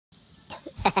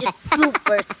It's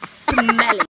super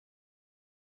smelly.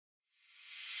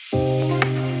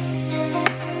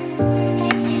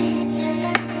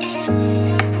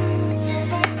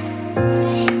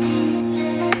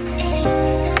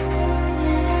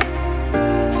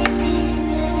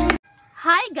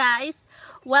 Hi guys!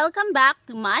 Welcome back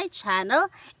to my channel,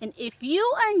 and if you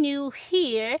are new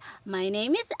here, my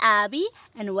name is Abby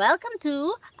and welcome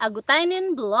to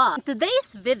Agutaynen vlog. In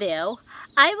today's video,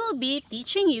 I will be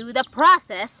teaching you the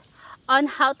process on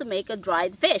how to make a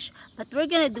dried fish, but we're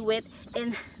gonna do it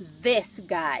in this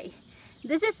guy.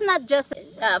 This is not just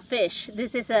a fish,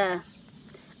 this is an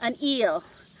eel,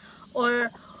 or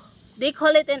they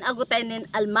call it in Agutaynen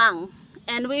almang,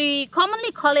 and we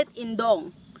commonly call it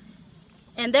indong.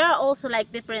 And there are also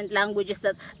like different languages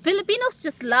that Filipinos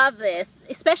just love this,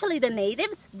 especially the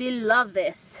natives. They love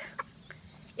this.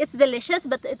 It's delicious,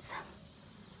 but it's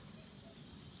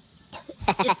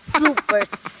super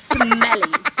smelly,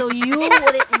 so you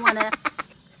wouldn't want to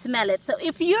smell it. So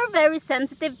if you're very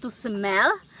sensitive to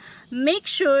smell, make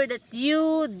sure that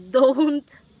you don't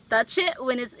touch it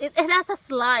when it has a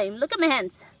slime. Look at my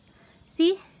hands.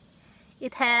 See?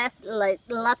 It has like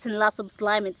lots and lots of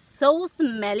slime. It's so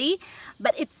smelly,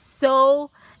 but it's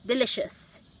so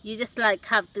delicious. You just like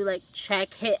have to like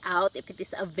check it out if it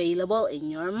is available in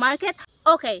your market.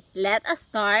 Okay, let us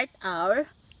start our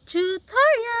tutorial.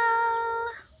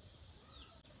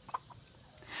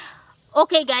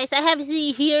 Okay guys, I have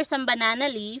here some banana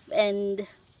leaf and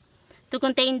to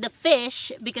contain the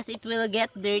fish because it will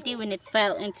get dirty when it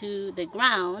fell into the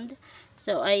ground.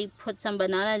 So I put some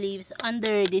banana leaves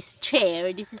under this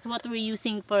chair. This is what we're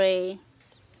using for a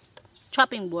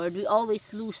chopping board. We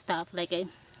always lose stuff, like I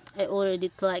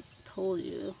already told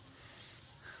you.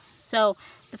 So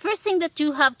the first thing that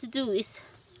you have to do is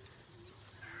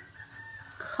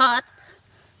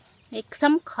make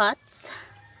some cuts.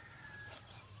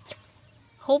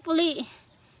 Hopefully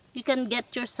you can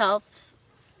get yourself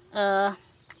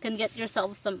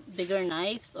some bigger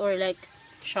knives or like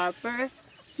sharper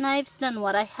knives than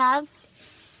what I have,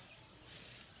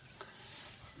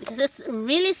 because it's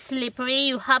really slippery.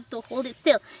 You have to hold it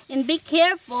still and be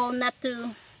careful not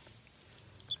to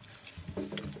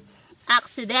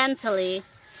accidentally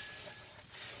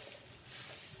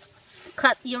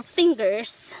cut your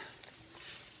fingers.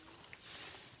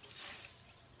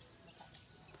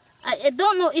 I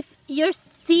don't know if you're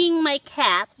seeing my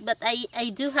cat, but I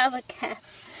do have a cat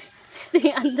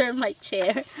sitting under my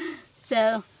chair.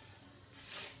 So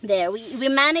there, we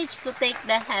managed to take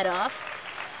the head off.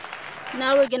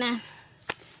 Now we're gonna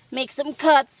make some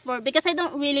cuts because we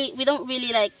don't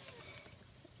really like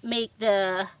make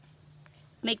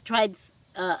dried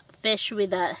fish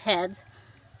with the head.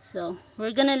 So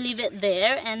we're gonna leave it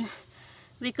there, and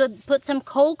we could put some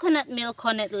coconut milk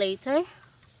on it later.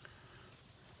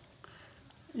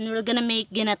 And we're gonna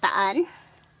make ginataan.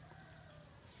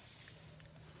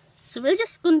 So we'll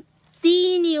just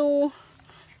continue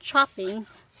chopping.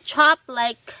 Chop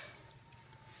like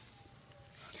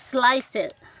slice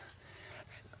it.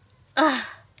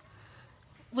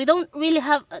 We don't really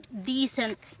have a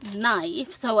decent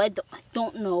knife, so I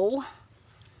don't know.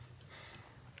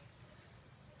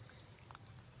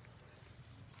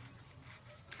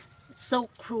 It's so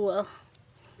cruel.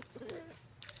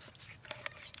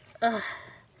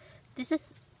 This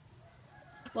is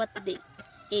what they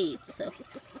ate, so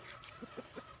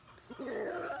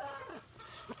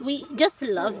we just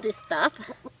love this stuff.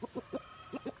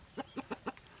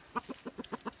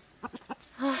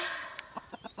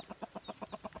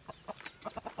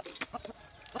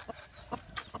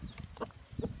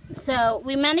 So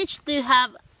we managed to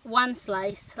have one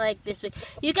slice like this way.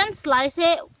 You can slice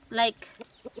it like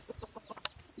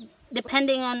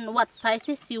depending on what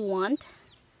sizes you want.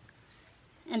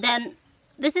 And then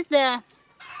this is the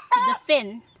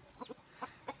fin.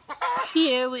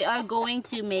 Here we are going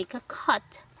to make a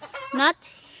cut. Not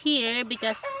here,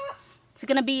 because it's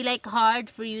gonna be like hard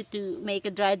for you to make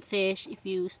a dried fish if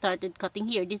you started cutting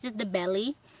here. This is the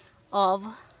belly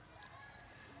of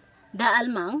the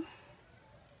almang,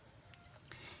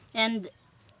 and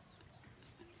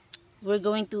we're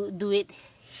going to do it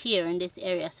here in this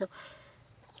area. So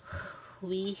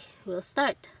we will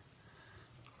start.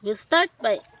 We'll start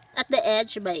at the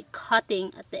edge by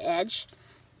cutting at the edge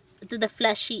to the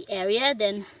fleshy area,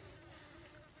 then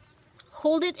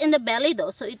hold it in the belly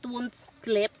though, so it won't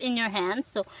slip in your hands,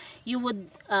 so you would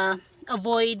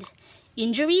avoid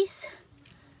injuries.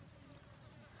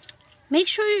 Make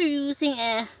sure you're using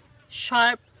a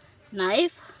sharp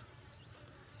knife.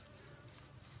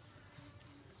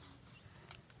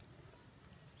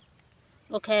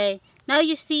 Okay, now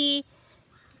you see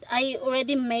I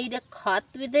already made a cut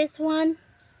with this one.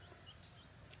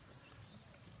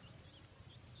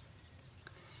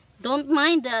 Don't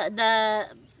mind the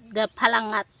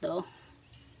palangat though.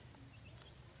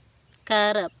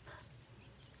 Karap.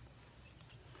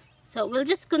 So we'll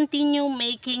just continue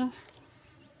making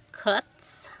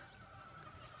cuts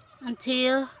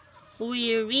until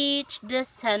we reach the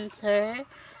center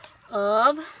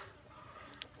of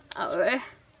our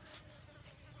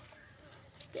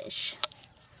fish.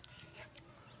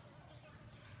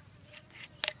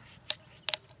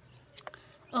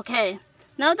 Okay,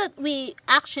 now that we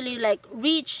actually like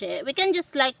reach it, we can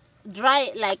just like dry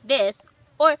it like this,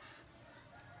 or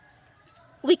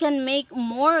we can make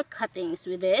more cuttings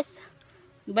with this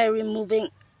by removing,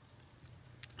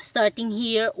 starting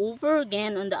here over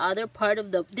again on the other part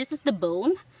of the, this is the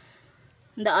bone,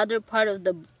 the other part of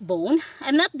the bone.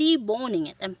 I'm not deboning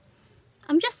it,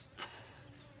 I'm just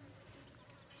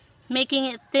making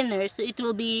it thinner so it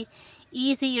will be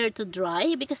easier to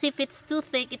dry, because if it's too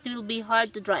thick it will be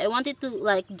hard to dry. I want it to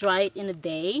like dry it in a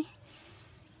day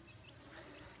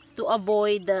to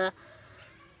avoid the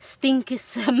stinky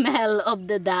smell of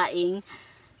the daing.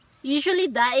 Usually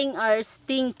daing are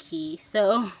stinky,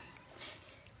 so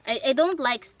I don't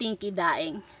like stinky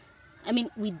daing. I mean,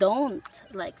 we don't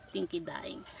like stinky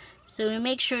daing, so we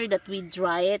make sure that we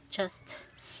dry it just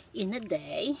in a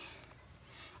day.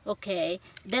 Okay,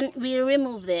 then we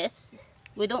remove this.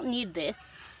 We don't need this.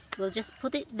 We'll just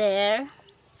put it there.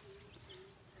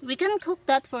 We can cook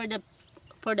that for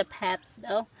the pets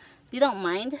though. They don't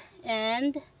mind.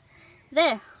 And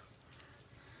there.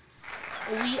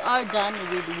 We are done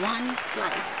with one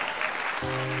slice.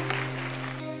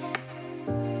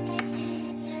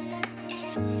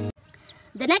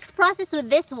 The next process with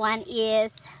this one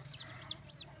is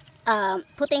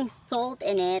putting salt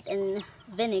in it and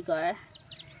vinegar.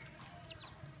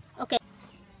 Okay.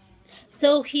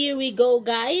 So here we go,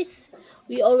 guys.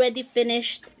 We already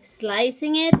finished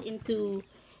slicing it into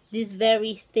these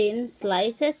very thin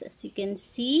slices, as you can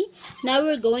see. Now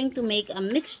we're going to make a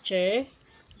mixture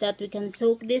that we can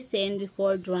soak this in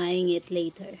before drying it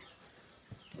later.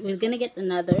 We're gonna get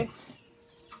another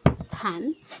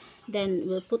pan. Then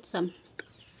we'll put some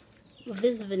of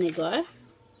this vinegar.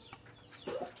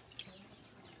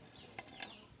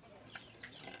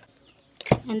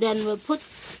 And then we'll put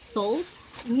salt.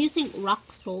 I'm using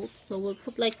rock salt, so we'll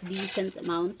put like decent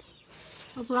amount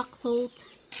of rock salt.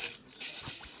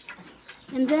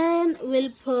 And then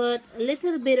we'll put a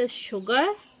little bit of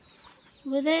sugar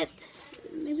with it.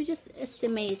 Maybe just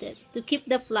estimate it to keep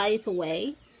the flies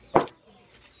away.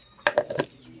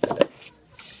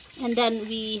 And then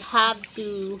we have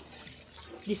to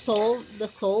dissolve the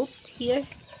salt here.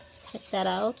 Check that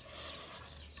out.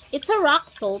 It's a rock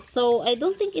salt, so I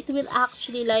don't think it will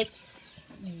actually like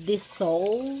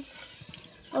dissolve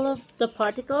all of the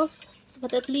particles,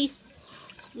 but at least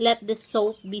let the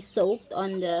salt be soaked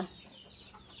on the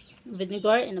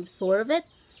vinegar and absorb it.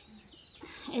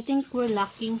 I think we're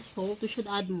lacking salt. We should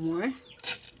add more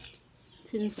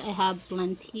since I have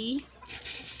plenty.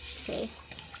 Okay,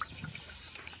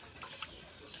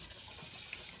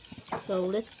 so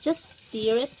let's just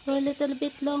stir it for a little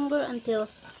bit longer until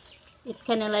it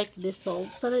kind of like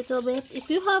dissolves a little bit. If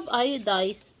you have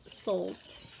iodized salt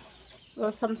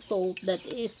or some salt that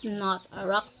is not a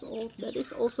rock salt, that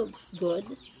is also good.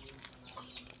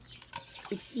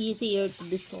 It's easier to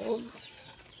dissolve.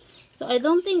 So I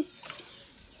don't think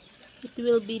it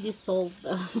will be dissolved.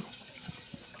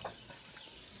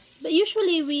 But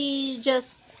usually we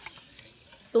just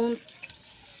don't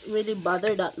really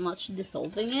bother that much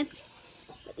dissolving it.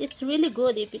 But it's really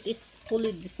good if it is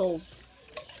fully dissolved.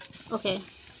 Okay,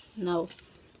 now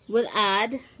we'll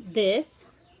add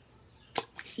this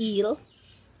eel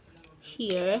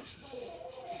here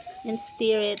and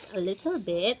stir it a little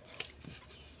bit.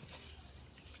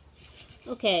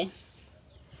 Okay,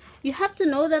 you have to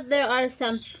know that there are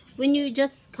some, when you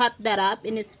just cut that up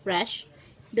and it's fresh,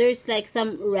 there's like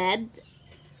some red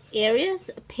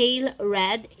areas, pale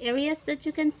red areas that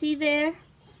you can see there.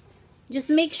 Just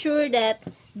make sure that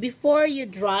before you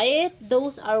dry it,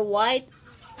 those are white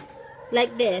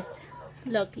like this.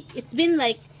 Look, it's been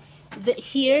like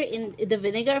here in the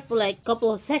vinegar for like a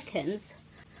couple of seconds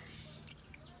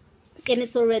and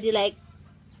it's already like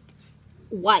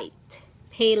white,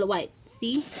 pale white.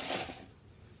 See?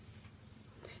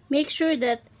 Make sure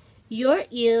that your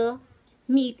eel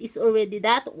meat is already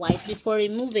that white before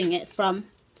removing it from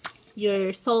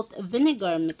your salt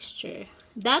vinegar mixture.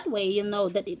 That way you know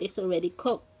that it is already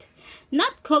cooked.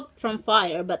 Not cooked from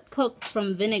fire, but cooked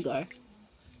from vinegar.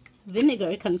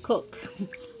 Vinegar can cook.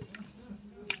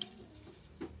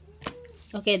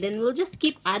 Okay, then we'll just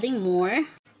keep adding more.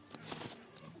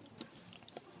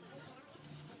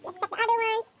 Let's check the other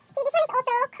ones. See, this one is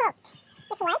also cooked.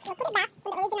 It's white. We'll put it back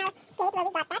on the original plate where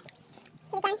we got that.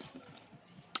 So we can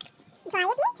dry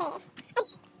it later. I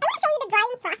want to show you the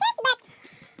drying process, but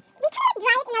we cannot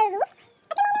dry it in our roof.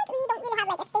 At the moment, we don't really have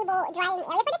like a stable drying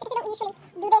area for this because we don't usually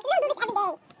do this. We don't do this every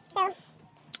day. So,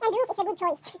 and roof is a good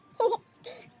choice. It's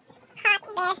hot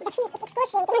in there. The heat is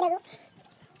excruciating in the roof.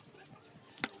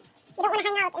 You don't want to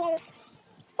hang out in the roof.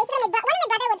 Basically, one of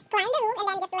my brother would climb the roof and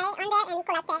then just lay on there and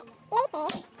collect it later.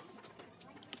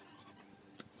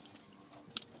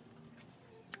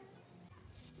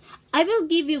 I will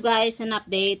give you guys an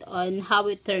update on how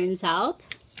it turns out.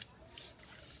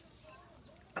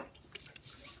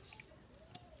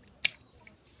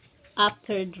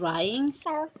 After drying. So,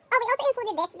 oh, we also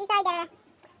included this. These are the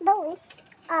bones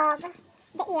of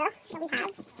the ear that we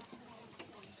have.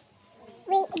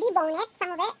 We debone it,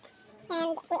 some of it,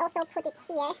 and we also put it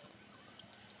here.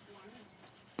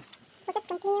 We'll just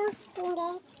continue doing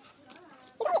this.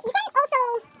 You can also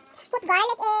put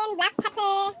garlic in, black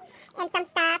pepper, and some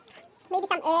stuff. Maybe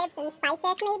some herbs and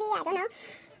spices, maybe, I don't know.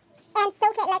 And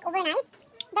soak it like overnight.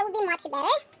 That would be much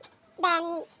better.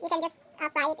 Then you can just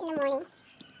fry it in the morning.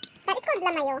 But it's called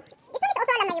lamayo. This one is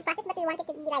also a lamayo process, but we want it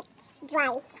to be like dry.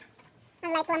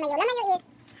 Unlike lamayo. Lamayo is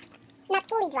not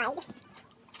fully dried.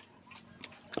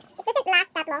 It doesn't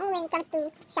last that long when it comes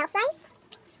to shelf life.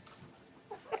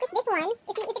 Because this one,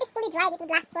 if it is fully dried, it would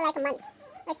last for like a month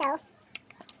or so.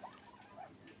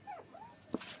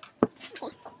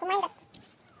 Okay, combine that.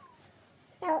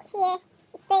 So here,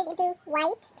 it's turned into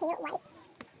white, pale white.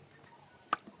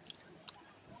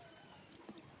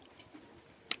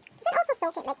 You can also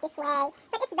soak it like this way,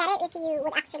 but it's better if you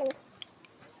would actually...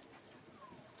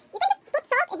 You can just put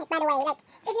salt in it, by the way. Like,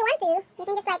 if you want to, you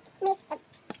can just like make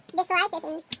the slices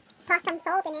and toss some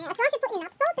salt in it. As long as you put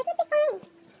enough salt, it will be fine.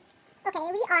 Okay,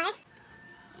 we are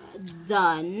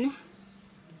done.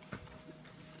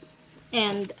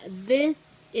 And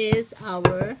this is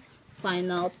our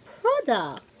final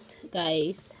product,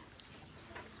 guys.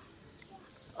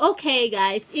 Okay,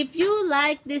 guys, if you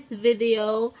like this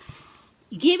video,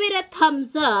 give it a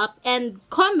thumbs up and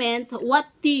comment what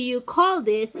do you call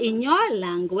this in your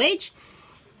language,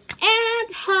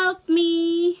 and help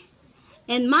me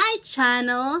and my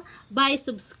channel by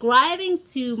subscribing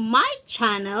to my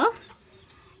channel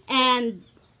and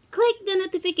click the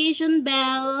notification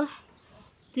bell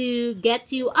to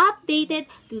get you updated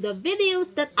to the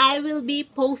videos that I will be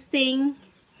posting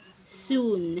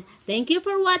soon. Thank you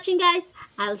for watching, guys.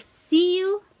 I'll see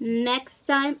you next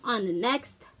time on the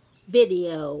next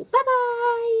video. Bye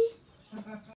bye.